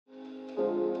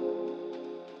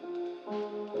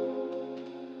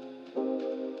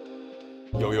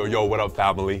Yo, what up,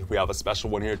 family? We have a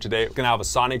special one here today. We're gonna have a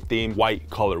Sonic themed white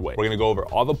colorway. We're gonna go over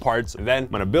all the parts, and then I'm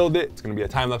gonna build it. It's gonna be a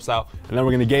time-lapse style, and then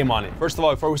we're gonna game on it. First of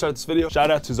all, before we start this video,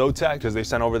 shout out to ZOTAC because they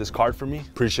sent over this card for me.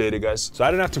 Appreciate it, guys. So I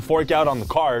didn't have to fork out on the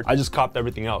card. I just copped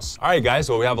everything else. All right, guys,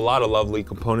 well, we have a lot of lovely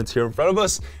components here in front of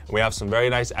us, and we have some very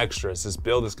nice extras. This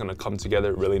build is gonna come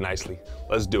together really nicely.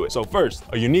 Let's do it. So first,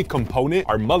 a unique component,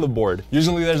 our motherboard.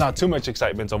 Usually there's not too much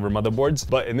excitement over motherboards,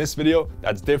 but in this video,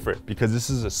 that's different because this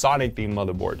is a Sonic themed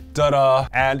motherboard. Ta-da!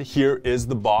 And here is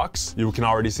the box. You can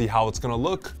already see how it's gonna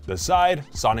look. The side,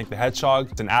 Sonic the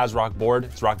Hedgehog. It's an ASRock board.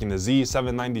 It's rocking the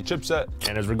Z790 chipset.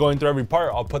 And as we're going through every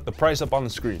part, I'll put the price up on the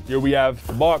screen. Here we have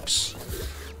the box.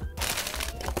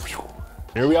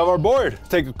 Here we have our board.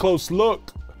 Take a close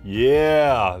look.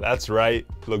 Yeah, that's right.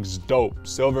 Looks dope.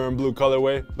 Silver and blue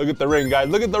colorway. Look at the ring, guys.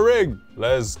 Look at the ring.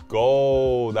 Let's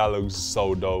go. That looks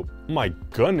so dope. Oh my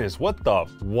goodness, what the?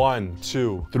 1,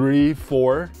 2, 3,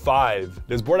 4, 5.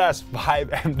 This board has 5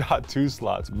 M.2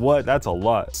 slots. What? That's a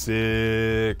lot.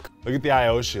 Sick. Look at the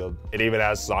AIO shield. It even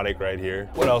has Sonic right here.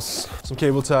 What else? Some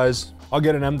cable ties. I'll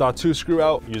get an M.2 screw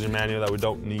out. User manual that we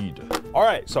don't need. All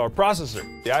right, so our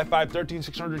processor, the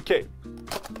i5-13600K.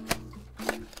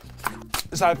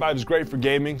 This i5 is great for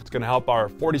gaming. It's gonna help our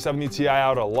 4070 Ti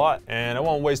out a lot, and I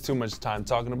won't waste too much time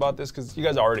talking about this because you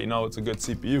guys already know it's a good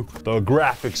CPU. The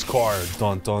graphics card,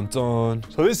 dun dun dun.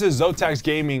 So this is ZOTAC's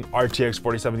gaming RTX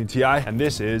 4070 Ti, and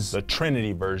this is the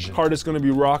Trinity version. Card is gonna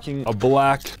be rocking a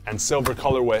black and silver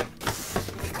colorway,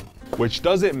 which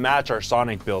doesn't match our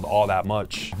Sonic build all that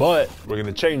much, but we're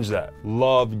gonna change that.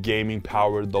 Love gaming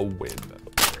power the win.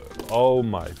 Oh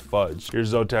my fudge.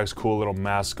 Here's ZOTAC's cool little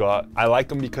mascot. I like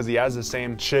him because he has the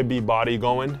same chibi body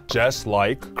going, just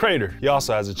like Crater. He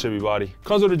also has a chibi body.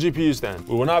 Comes with a GPU stand.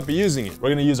 We will not be using it. We're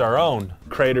gonna use our own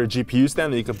Crater GPU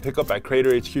stand that you can pick up at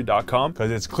craterhq.com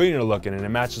because it's cleaner looking and it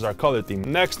matches our color theme.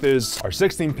 Next is our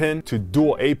 16-pin to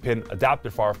dual 8-pin adapter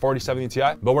for our 4070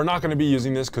 Ti, but we're not gonna be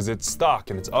using this because it's stock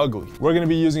and it's ugly. We're gonna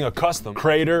be using a custom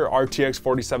Crater RTX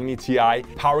 4070 Ti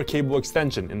power cable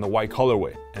extension in the white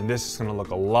colorway. And this is gonna look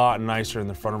a lot nicer in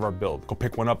the front of our build. Go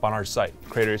pick one up on our site,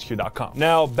 craterhq.com.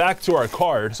 Now, back to our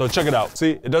card. So check it out.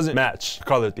 See, it doesn't match the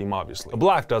color theme, obviously. The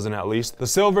black doesn't, at least. The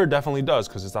silver definitely does,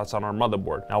 because that's on our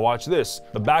motherboard. Now watch this.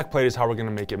 The backplate is how we're gonna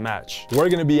make it match. We're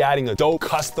gonna be adding a dope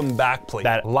custom backplate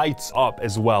that lights up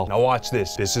as well. Now watch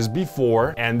this. This is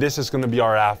before, and this is gonna be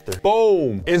our after.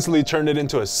 Boom! Instantly turned it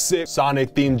into a sick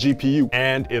Sonic themed GPU,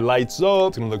 and it lights up.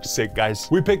 It's gonna look sick, guys.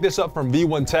 We picked this up from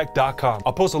v1tech.com.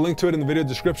 I'll post a link to it in the video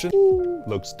description. Ooh,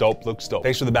 looks dope, looks dope.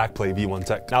 Thanks for the backplate,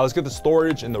 V1Tech. Now let's get the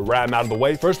storage and the RAM out of the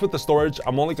way. First with the storage,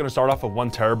 I'm only gonna start off with 1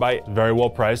 terabyte. Very well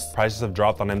priced. Prices have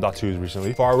dropped on M.2s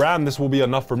recently. For our RAM, this will be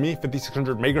enough for me.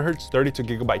 5600 megahertz, 32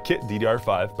 gigabyte kit,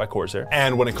 DDR5 by CORSAIR.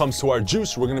 And when it comes to our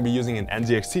juice, we're gonna be using an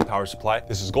NZXT power supply.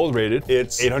 This is gold rated.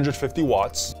 It's 850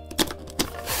 watts.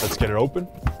 Let's get it open.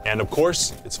 And of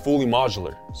course, it's fully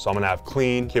modular. So I'm gonna have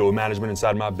clean cable management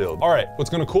inside my build. All right, what's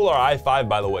gonna cool our i5,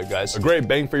 by the way, guys? A great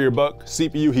bang for your buck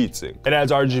CPU heatsink. It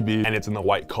adds RGB and it's in the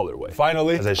white colorway.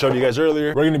 Finally, as I showed you guys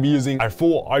earlier, we're gonna be using our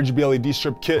full RGB LED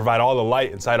strip kit to provide all the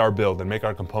light inside our build and make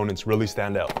our components really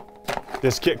stand out.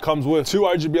 This kit comes with 2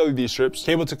 RGB LED strips,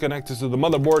 cable to connect this to the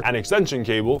motherboard, and extension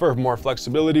cable for more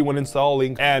flexibility when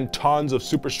installing, and tons of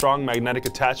super strong magnetic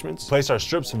attachments. Place our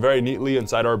strips very neatly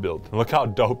inside our build. And look how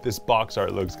dope this box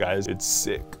art looks, guys. It's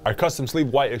sick. Our custom sleeve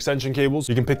white extension cables,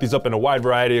 you can pick these up in a wide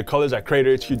variety of colors at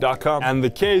craterhq.com. And the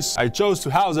case I chose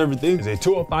to house everything is a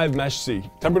 205 Mesh C.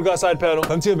 Tempered glass side panel,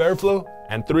 plenty of airflow,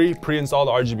 and 3 pre-installed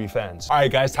RGB fans. All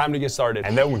right, guys, time to get started.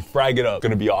 And then we frag it up.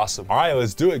 Gonna be awesome. All right,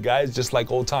 let's do it, guys. Just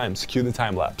like old times. Cue the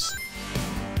time lapse.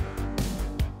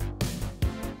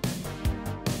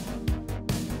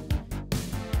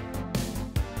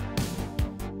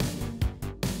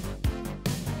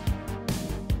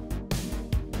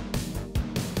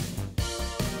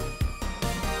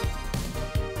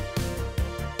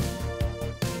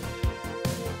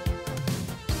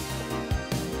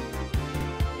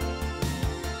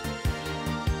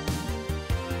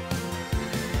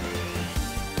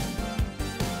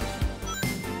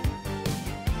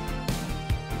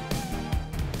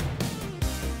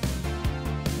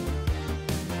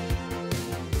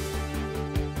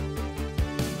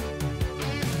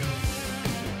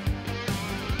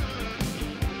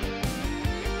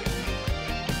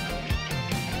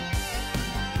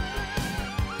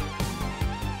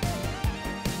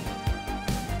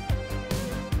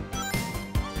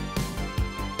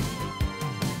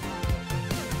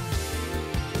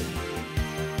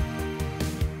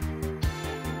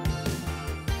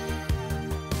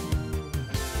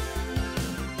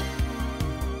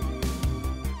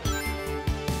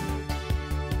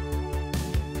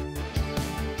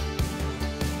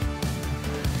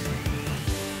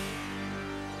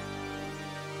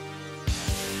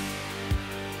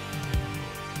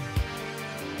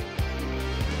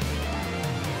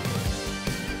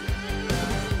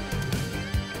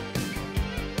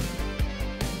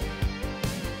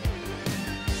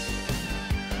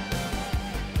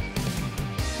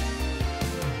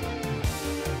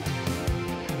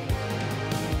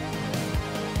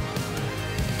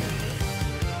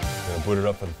 We'll boot it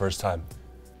up for the first time.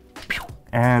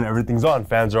 And everything's on.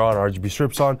 Fans are on, RGB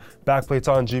strips on, backplate's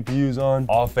on, GPU's on.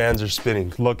 All fans are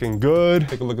spinning. Looking good.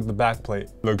 Take a look at the backplate.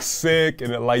 Looks sick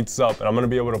and it lights up. And I'm gonna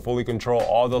be able to fully control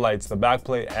all the lights, the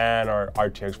backplate and our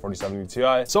RTX 4070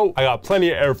 Ti. So I got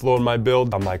plenty of airflow in my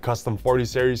build. On my custom 40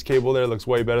 series cable there, looks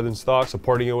way better than stock,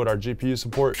 supporting it with our GPU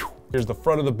support. Here's the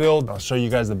front of the build. I'll show you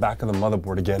guys the back of the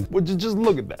motherboard again. Would you just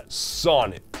look at that?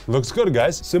 Sawn it. Looks good,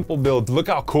 guys. Simple build. Look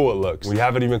how cool it looks. We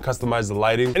haven't even customized the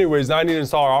lighting. Anyways, now I need to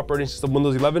install our operating system,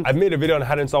 Windows 11. I've made a video on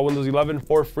how to install Windows 11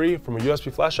 for free from a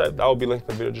USB flash drive. That will be linked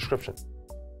in the video description.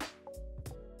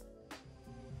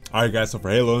 Alright guys, so for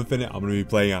Halo Infinite, I'm going to be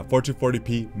playing at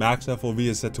 1440p, max FOV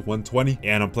is set to 120,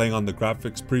 and I'm playing on the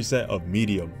graphics preset of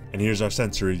medium. And here's our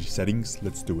sensory settings,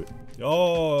 let's do it.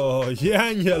 Oh, yeah,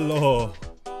 yellow.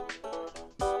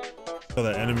 Oh,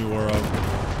 that enemy war up.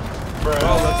 Bro, let's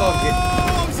all get...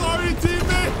 Oh, I'm sorry,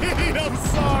 teammate! I'm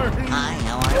sorry! Hi,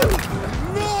 how are you?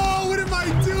 No, what am I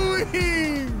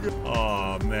doing?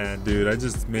 Oh man, dude, I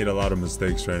just made a lot of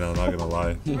mistakes right now, not gonna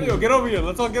lie. Yo, get over here,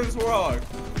 let's all get this warhog.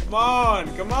 Come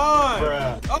on, come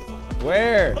on! Oh.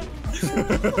 Where?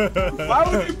 Why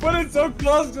would you put it so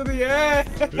close to the edge?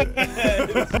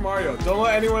 Mario, don't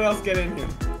let anyone else get in here.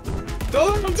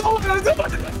 Don't let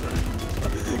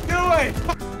Get away!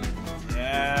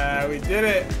 Yeah, we did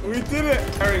it. We did it.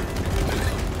 Hurry.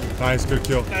 Nice, good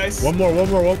kill. Nice. One more. I'm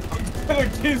gonna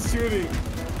keep shooting.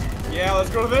 Yeah, let's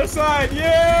go to their side.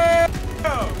 Yeah!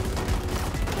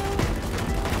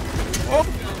 Oh!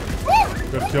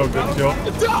 Good kill, good kill.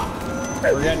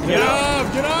 We're getting Get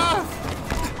off!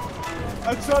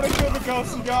 I'm trying to kill the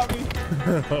ghost, you got me.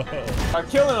 I'm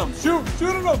killing him. Shoot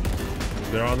at him.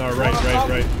 They're on our right.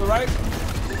 The right.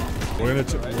 We're gonna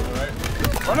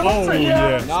Oh, yeah.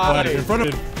 Nice. Splattered. In front of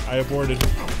it. I aborted.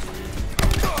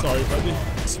 Sorry, buddy.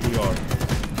 Yes, we are.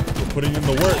 We're putting in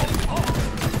the work.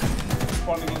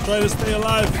 Try to stay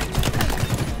alive.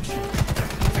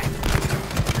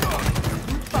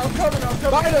 I'm coming.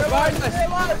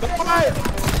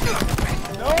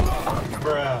 No.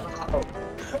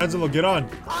 Bruh. Angelo, get on.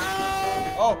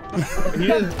 Oh.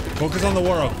 Focus on the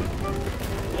war up.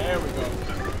 There we go.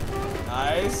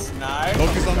 Nice.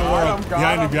 Focus on the war up.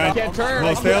 Behind you. Can't turn.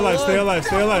 No, stay alive. Stay alive.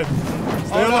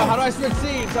 Oh, no, how do I switch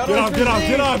seats?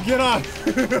 Get off.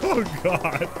 Oh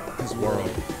god. This war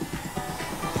up.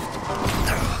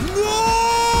 No!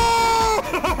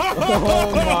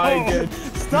 Oh my god.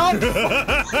 Stop!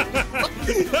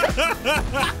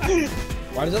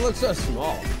 Why does it look so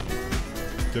small?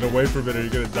 Get away from it or you're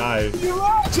gonna die.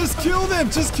 Just kill them.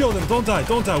 Don't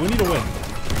die. We need to win.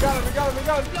 We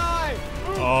got him. Die!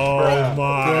 Oh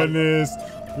my goodness.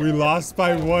 We lost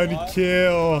by 1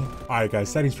 kill. Alright guys,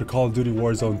 settings for Call of Duty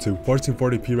Warzone 2.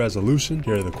 1440p resolution.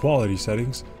 Here are the quality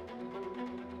settings.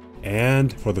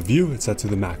 And for the view, it's set to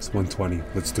the max, 120.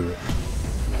 Let's do it.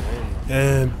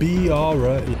 And be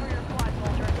alright.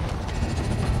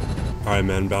 Alright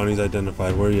man, bounty's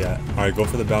identified. Where are you at? Alright, go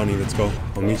for the bounty. Let's go.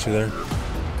 I'll meet you there.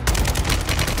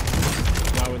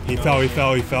 He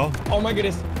fell. Oh my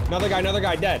goodness. Another guy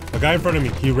dead. A guy in front of me.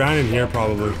 He ran in here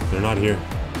probably. They're not here.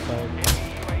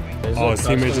 Oh, his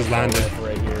teammate just landed.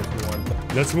 Right here if you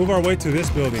want. Let's move our way to this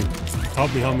building.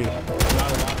 Help me.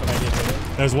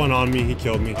 There's one on me. He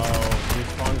killed me. Oh, you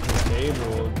spawned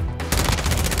disabled.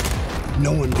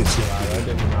 No one gets it.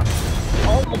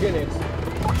 Oh my goodness.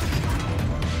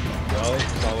 Well,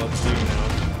 it's all up to you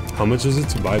now. How much is it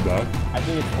to buy back? I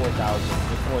think it's 4,000.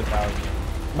 It's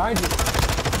 4,000. Mind you.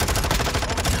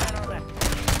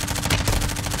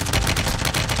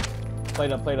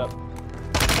 Plate up.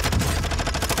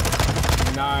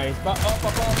 Nice. Up.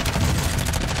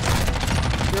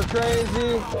 You're crazy.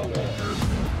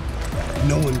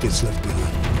 No one gets left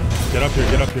behind. Get up here.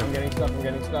 I'm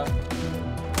getting stuck.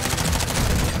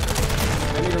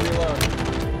 I need to reload.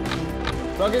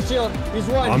 Rugged shield. He's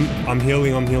one. I'm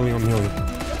healing.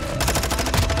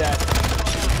 Dead.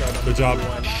 Good job. We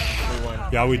won.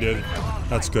 Yeah, we did.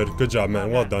 That's good. Good job, man.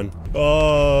 Well done.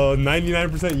 Oh,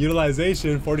 99%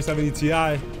 utilization, 4070 Ti.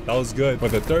 That was good.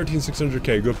 With a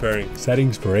 13600K, good pairing.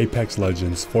 Settings for Apex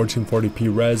Legends, 1440p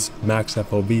res, max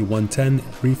FOV 110,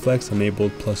 reflex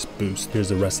enabled plus boost. Here's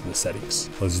the rest of the settings.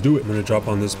 Let's do it. I'm gonna drop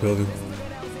on this building.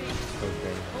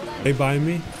 Okay. Hey, by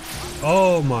me?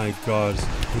 Oh my god.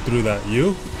 Who threw that?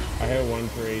 You? I hit 1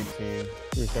 for 18.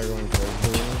 We started going for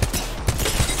 18.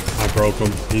 I broke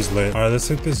him. He's lit. All right, let's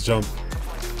hit this jump.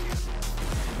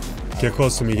 Get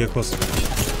close to me.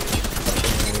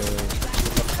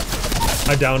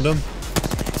 I downed him.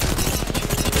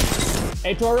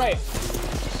 Hey, to our right.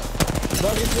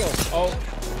 Rugged shield. Oh,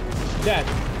 dead.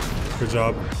 Good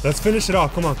job. Let's finish it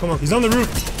off. Come on. He's on the roof.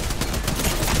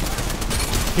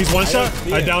 He's one shot.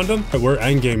 see I it. downed him. We're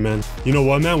endgame, man. You know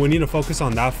what, man? We need to focus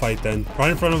on that fight then.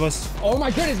 Right in front of us. Oh my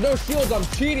goodness, no shields. I'm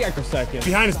cheating for a second.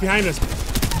 Behind us, behind us.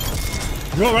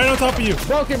 Bro, right on top of you.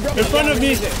 Broken. In front of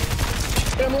me. Hit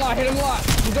him a lot.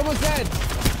 He's almost dead.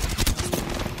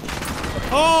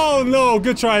 Oh, no.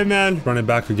 Good try, man. Run it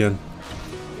back again.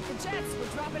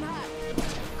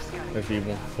 That's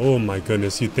evil. Oh, my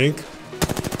goodness. You think?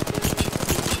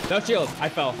 No shield. I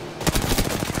fell.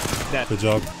 Dead. Good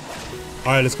job.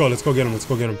 All right, let's go. Let's go get him. Let's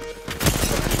go get him.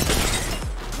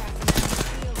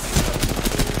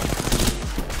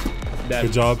 Dead.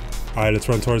 Good job. All right, let's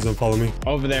run towards them. Follow me.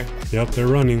 Over there. Yep, they're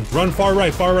running. Run far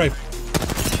right, far right.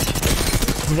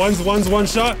 One's one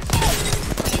shot.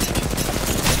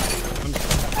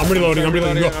 I'm reloading.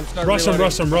 Go. Rush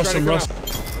him.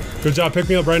 Good job. Pick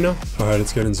me up right now. All right,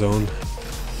 let's get in zone.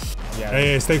 Yeah.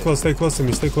 Hey, stay close to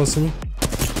me.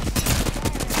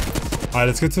 All right,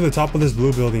 let's get to the top of this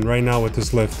blue building right now with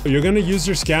this lift. You're gonna use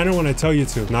your scanner when I tell you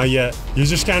to. Not yet.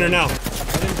 Use your scanner now. I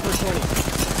didn't for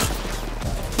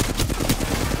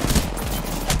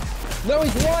 20. No,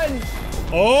 he's one.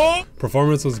 Oh!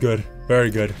 Performance was good. Very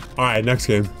good. Alright, next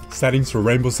game. Settings for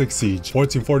Rainbow Six Siege.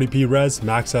 1440p res,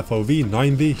 max FOV,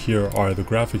 90. Here are the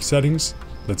graphic settings.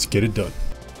 Let's get it done.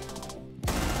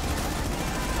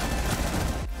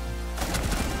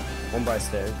 One by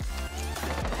stairs.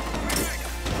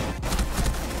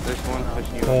 There's one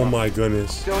pushing you. Oh my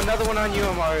goodness. So another one on you,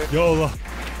 Mario. Yo.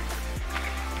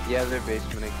 Yeah, they're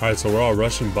basementing. Alright, so we're all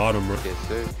rushing bottom. Yes,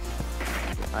 sir.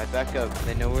 Alright, back up.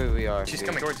 They know where we are. She's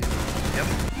coming towards you. Yep.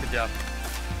 Good job.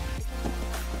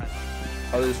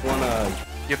 Oh, there's one,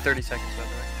 You have 30 seconds, by the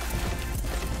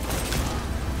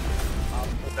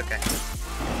way. Okay.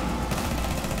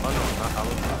 Oh, no, not. I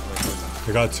was not.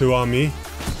 I got two on me.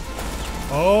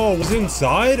 Oh, was it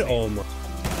inside? Oh my.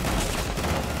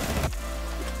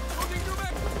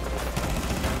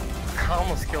 I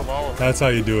almost killed all of them. That's how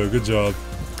you do it. Good job.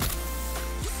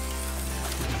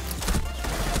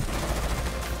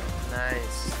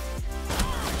 Nice.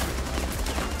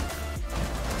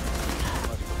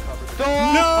 No!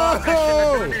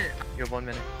 You have 1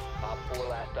 minute.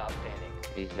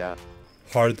 He's out.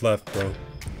 Hard left, bro.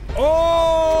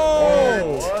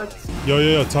 Oh! What?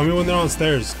 Yo, tell me when they're on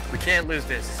stairs. We can't lose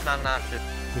this. It's not an option.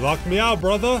 You locked me out,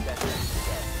 brother.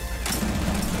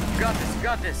 You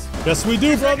got this. Yes, we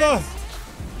do, brother.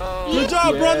 Oh. Good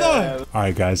job, brother.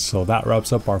 Alright, guys, so that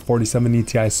wraps up our 4070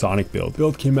 Ti Sonic build.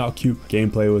 Build came out cute.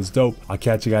 Gameplay was dope. I'll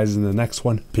catch you guys in the next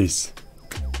one. Peace.